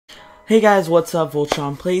Hey guys, what's up?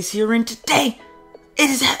 Voltron Plays here, and today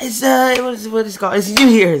what is it called? It's New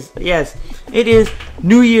Year's. Yes, it is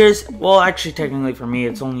New Year's. Well, actually, technically for me,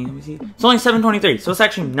 it's only 7:23, so it's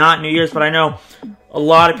actually not New Year's. But I know a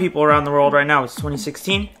lot of people around the world right now. It's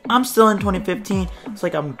 2016. I'm still in 2015. It's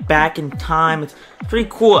like I'm back in time. It's pretty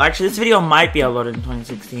cool. Actually, this video might be uploaded in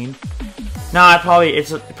 2016. No,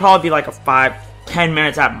 it'll probably be like a 5-10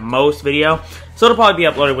 minutes at most video. So it'll probably be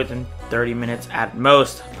uploaded within 30 minutes at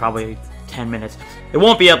most, probably 10 minutes. It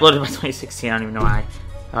won't be uploaded by 2016. I don't even know why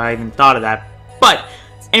I even thought of that. But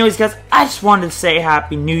anyways, guys, I just wanted to say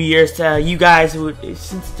Happy New Year's to you guys who,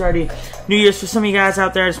 since it's already New Year's for some of you guys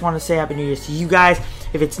out there. I just want to say Happy New Year's to you guys.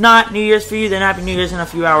 If it's not New Year's for you, then Happy New Year's in a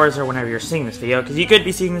few hours or whenever you're seeing this video, because you could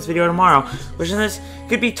be seeing this video tomorrow, which is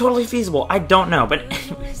could be totally feasible. I don't know, but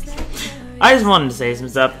anyways, I just wanted to say some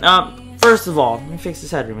stuff. First of all, let me fix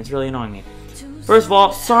this headroom. It's really annoying me. First of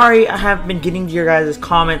all, sorry I haven't been getting to your guys'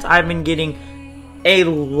 comments. I've been getting a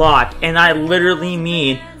lot, and I literally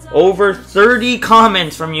mean over 30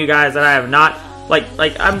 comments from you guys that I have not,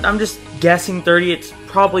 I'm just guessing 30. It's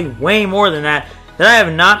probably way more than that I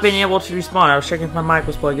have not been able to respond. I was checking if my mic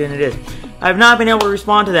was plugged in. It is. I have not been able to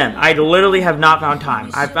respond to them. I literally have not found time.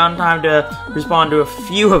 I found time to respond to a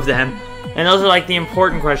few of them. And those are like the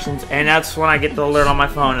important questions, and that's when I get the alert on my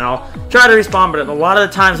phone, and I'll try to respond, but a lot of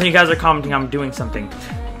the times when you guys are commenting, I'm doing something.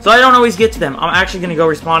 So I don't always get to them. I'm actually going to go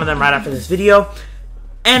respond to them right after this video.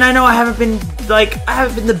 And I know I haven't been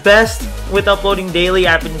the best with uploading daily.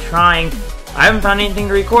 I've been trying. I haven't found anything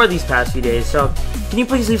to record these past few days, so can you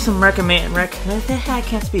please leave some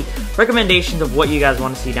recommendations of what you guys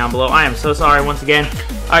want to see down below. I am so sorry once again.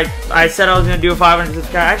 I said I was going to do a 500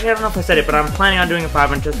 subscriber. Actually, I don't know if I said it, but I'm planning on doing a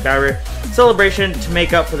 500 subscriber celebration to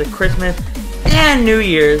make up for the Christmas and New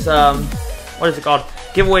Year's, what is it called?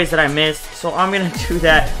 Giveaways that I missed. So I'm going to do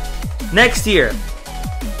that next year,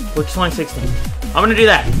 which is 2016. I'm going to do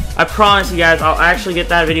that. I promise you guys, I'll actually get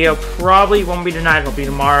that video. Probably won't be tonight, it'll be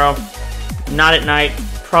tomorrow. Not at night,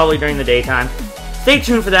 probably during the daytime. Stay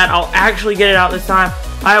tuned for that. I'll actually get it out this time.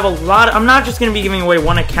 I have a lot I'm not just going to be giving away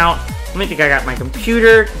one account. Let me think. I got my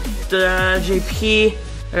computer, the JP.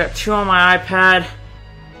 I got 2 on my iPad.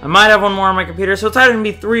 I might have 1 more on my computer. So it's either going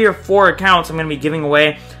to be 3 or 4 accounts I'm going to be giving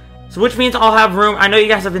away. So which means I'll have room. I know you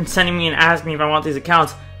guys have been sending me and asking me if I want these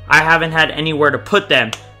accounts. I haven't had anywhere to put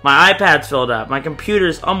them. My iPad's filled up. My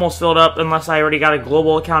computer's almost filled up unless I already got a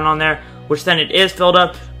global account on there, which then it is filled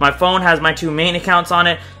up. My phone has my 2 main accounts on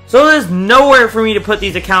it. So there's nowhere for me to put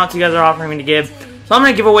these accounts you guys are offering me to give. So I'm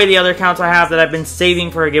going to give away the other accounts I have that I've been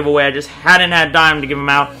saving for a giveaway. I just hadn't had time to give them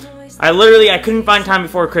out. I couldn't find time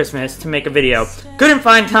before Christmas to make a video. Couldn't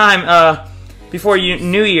find time before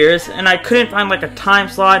New Year's, and I couldn't find like a time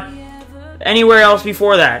slot anywhere else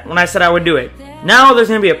before that when I said I would do it. Now there's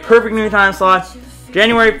going to be a perfect new time slot.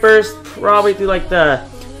 January 1st, probably through like the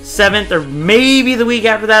 7th, or maybe the week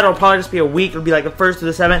after that. It'll probably just be a week. It'll be like the 1st to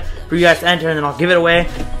the 7th for you guys to enter, and then I'll give it away.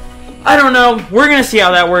 I don't know. We're going to see how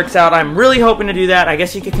that works out. I'm really hoping to do that. I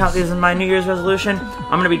guess you could count these as my New Year's resolution.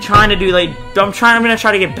 I'm going to be trying to do, I'm going to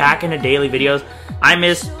try to get back into daily videos. I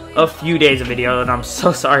missed a few days of video, and I'm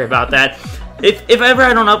so sorry about that. If ever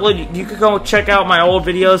I don't upload, you could go check out my old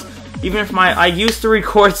videos. Even if I used to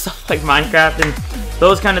record stuff like Minecraft and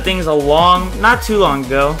those kind of things not too long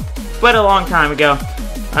ago, but a long time ago.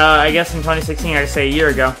 I guess in 2016, I could say a year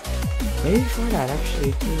ago. Maybe before that, actually.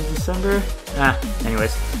 It was December.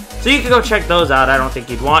 Anyways. So you could go check those out. I don't think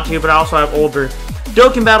you'd want to, but I also have older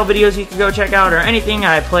Dokkan Battle videos you could go check out, or anything.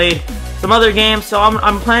 I played some other games, so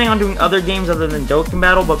I'm planning on doing other games other than Dokkan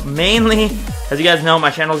Battle, but mainly, as you guys know,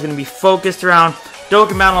 my channel is going to be focused around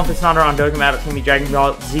Dokkan Battle. If it's not around Dokkan Battle, it's going to be Dragon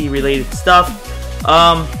Ball Z related stuff.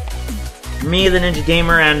 Me, the Ninja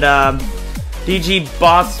Gamer, and DG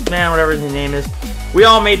Boss Man, whatever his name is, we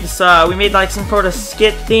all made this. We made like some sort of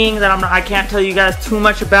skit thing that I can't tell you guys too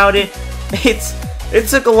much about it. It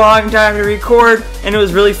took a long time to record, and it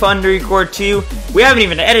was really fun to record too. We haven't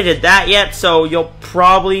even edited that yet, so you'll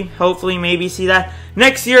probably, hopefully, maybe see that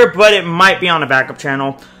next year, but it might be on a backup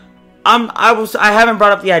channel. I haven't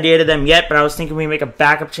brought up the idea to them yet, but I was thinking we make a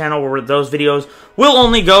backup channel where those videos will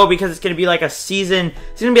only go because it's going to be like a season.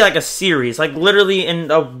 It's going to be like a series, like literally in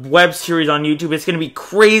a web series on YouTube. It's going to be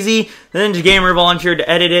crazy. The Ninja Gamer volunteered to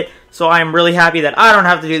edit it, so I'm really happy that I don't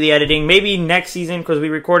have to do the editing. Maybe next season, because we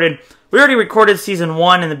already recorded season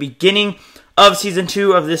 1 in the beginning of season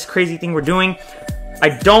 2 of this crazy thing we're doing. I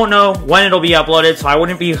don't know when it'll be uploaded, so I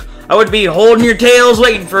wouldn't be holding your tails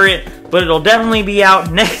waiting for it, but it'll definitely be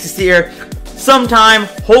out next year sometime,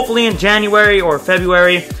 hopefully in January or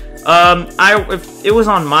February. If it was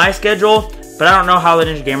on my schedule, but I don't know how the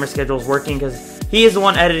Ninja Gamer schedule is working because he is the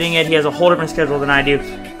one editing it. He has a whole different schedule than I do.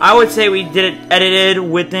 I would say we did it edited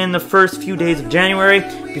within the first few days of January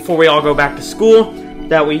before we all go back to school.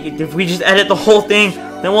 If we just edit the whole thing,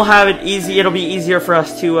 then we'll have it easy. It'll be easier for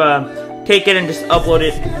us to take it and just upload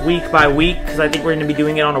it week by week, because I think we're going to be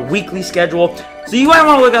doing it on a weekly schedule. So you might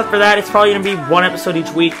want to look out for that. It's probably going to be one episode each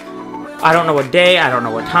week. I don't know what day, I don't know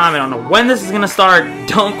what time, I don't know when this is going to start.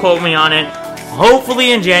 Don't quote me on it.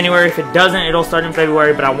 Hopefully in January. If it doesn't, it'll start in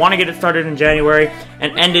February, but I want to get it started in January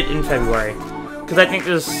and end it in February. Because I think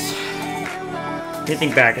there's... Let me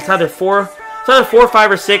think back. It's either 4,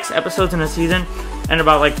 5, or 6 episodes in a season, and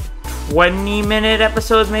about like 20-minute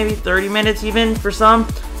episodes, maybe 30 minutes even for some.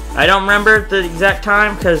 I don't remember the exact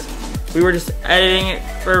time because we were just editing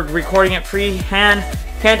it or recording it freehand.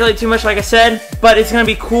 Can't tell you too much, like I said, but it's gonna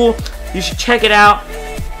be cool. You should check it out.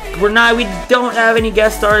 We don't have any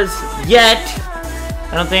guest stars yet.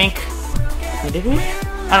 I don't think. Did we?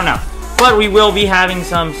 I don't know. But we will be having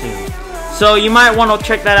some soon. So you might want to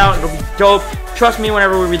check that out. It'll be dope. Trust me,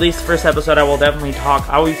 whenever we release the first episode, I will definitely talk.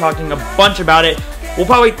 I will be talking a bunch about it. We'll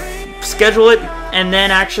probably schedule it and then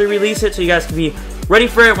actually release it so you guys can be ready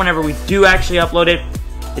for it whenever we do actually upload it.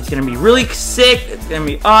 It's going to be really sick. It's going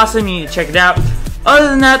to be awesome. You need to check it out. Other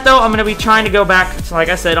than that, though, I'm going to be trying to go back, to, like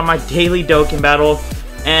I said, on my daily Dokkan battle.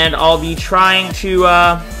 And I'll be trying to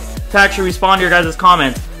actually respond to your guys'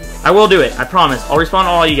 comments. I will do it. I promise. I'll respond to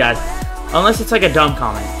all you guys. Unless it's like a dumb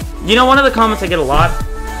comment. You know, one of the comments I get a lot,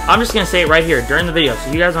 I'm just going to say it right here during the video,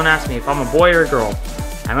 so you guys don't ask me if I'm a boy or a girl.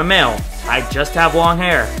 I'm a male. I just have long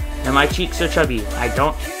hair. And my cheeks are chubby. I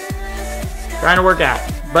don't... Trying to work at.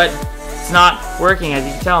 But it's not working, as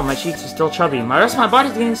you can tell. My cheeks are still chubby. The rest of my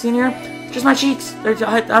body's getting skinnier. Just my cheeks.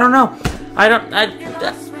 I don't know. I don't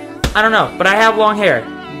know. But I have long hair.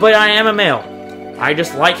 But I am a male. I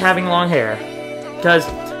just like having long hair. Because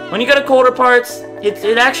when you go to colder parts, it's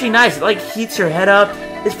actually nice. It like heats your head up.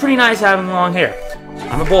 It's pretty nice having long hair.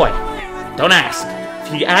 I'm a boy. Don't ask.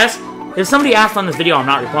 If somebody asked on this video, I'm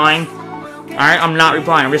not replying. Alright, I'm not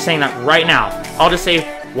replying. I'm just saying that right now. I'll just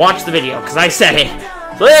say, watch the video, because I said it.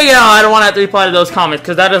 So there you go. I don't want to have to reply to those comments,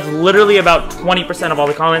 because that is literally about 20% of all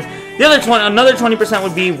the comments. The other another 20%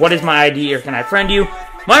 would be, what is my ID, or can I friend you?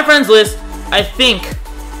 My friends list, I think,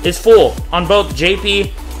 is full on both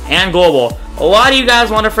JP and Global. A lot of you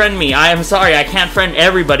guys want to friend me. I am sorry, I can't friend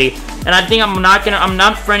everybody. And I think I'm not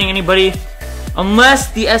friending anybody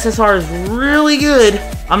unless the SSR is really good.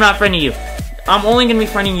 I'm not friending you. I'm only going to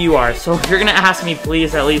be friending UR. So if you're going to ask me,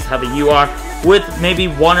 please at least have a UR with maybe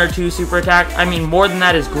 1 or 2 super attack. I mean, more than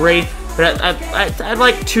that is great, but I'd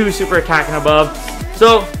like 2 super attack and above.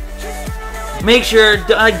 So make sure,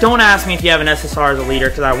 don't ask me if you have an SSR as a leader,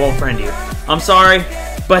 because I won't friend you. I'm sorry,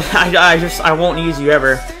 but I won't use you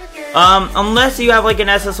ever. Unless you have like an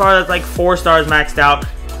SSR that's like 4 stars maxed out.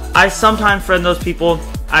 I sometimes friend those people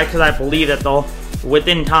because I believe that they'll,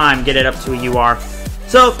 within time, get it up to a UR.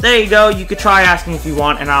 So, there you go. You could try asking if you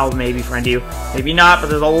want, and I'll maybe friend you. Maybe not, but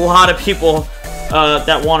there's a lot of people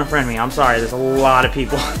that want to friend me. I'm sorry, there's a lot of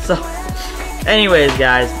people. So, anyways,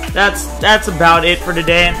 guys, that's about it for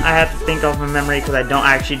today. I have to think off my memory because I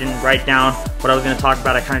didn't write down what I was going to talk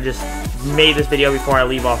about. I kind of just made this video before I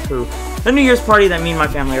leave off to the New Year's party that me and my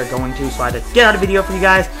family are going to, so I had to get out a video for you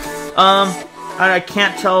guys. I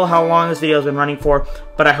can't tell how long this video has been running for,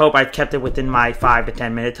 but I hope I kept it within my 5 to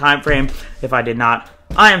 10 minute time frame. If I did not,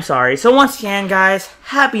 I am sorry. So once again, guys,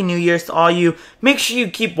 Happy New Year's to all you. Make sure you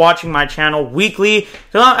keep watching my channel weekly.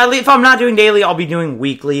 If I'm not doing daily, I'll be doing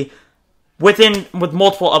weekly with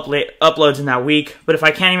multiple uploads in that week. But if I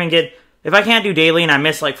can't do daily and I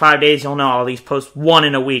miss like 5 days, you'll know I'll at least post 1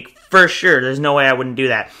 in a week for sure. There's no way I wouldn't do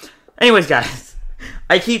that. Anyways, guys.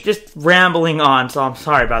 I keep just rambling on, so I'm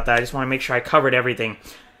sorry about that. I just want to make sure I covered everything.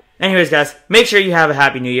 Anyways, guys, make sure you have a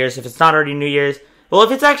Happy New Year's if it's not already New Year's. Well,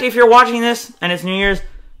 if you're watching this and it's New Year's,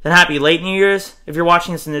 then Happy Late New Year's. If you're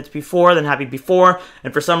watching this and it's before, then Happy Before.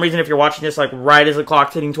 And for some reason, if you're watching this like right as the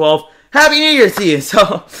clock's hitting 12, Happy New Year's to you.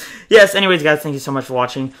 So, yes, anyways, guys, thank you so much for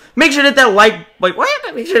watching. Make sure to hit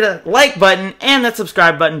that make sure to like button and that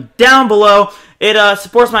subscribe button down below. It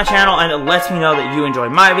supports my channel and it lets me know that you enjoy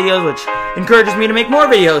my videos, which encourages me to make more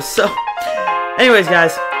videos. So, anyways,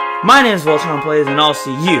 guys, my name is Voltron Plays, and I'll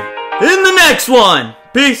see you in the next one.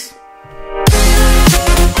 Peace.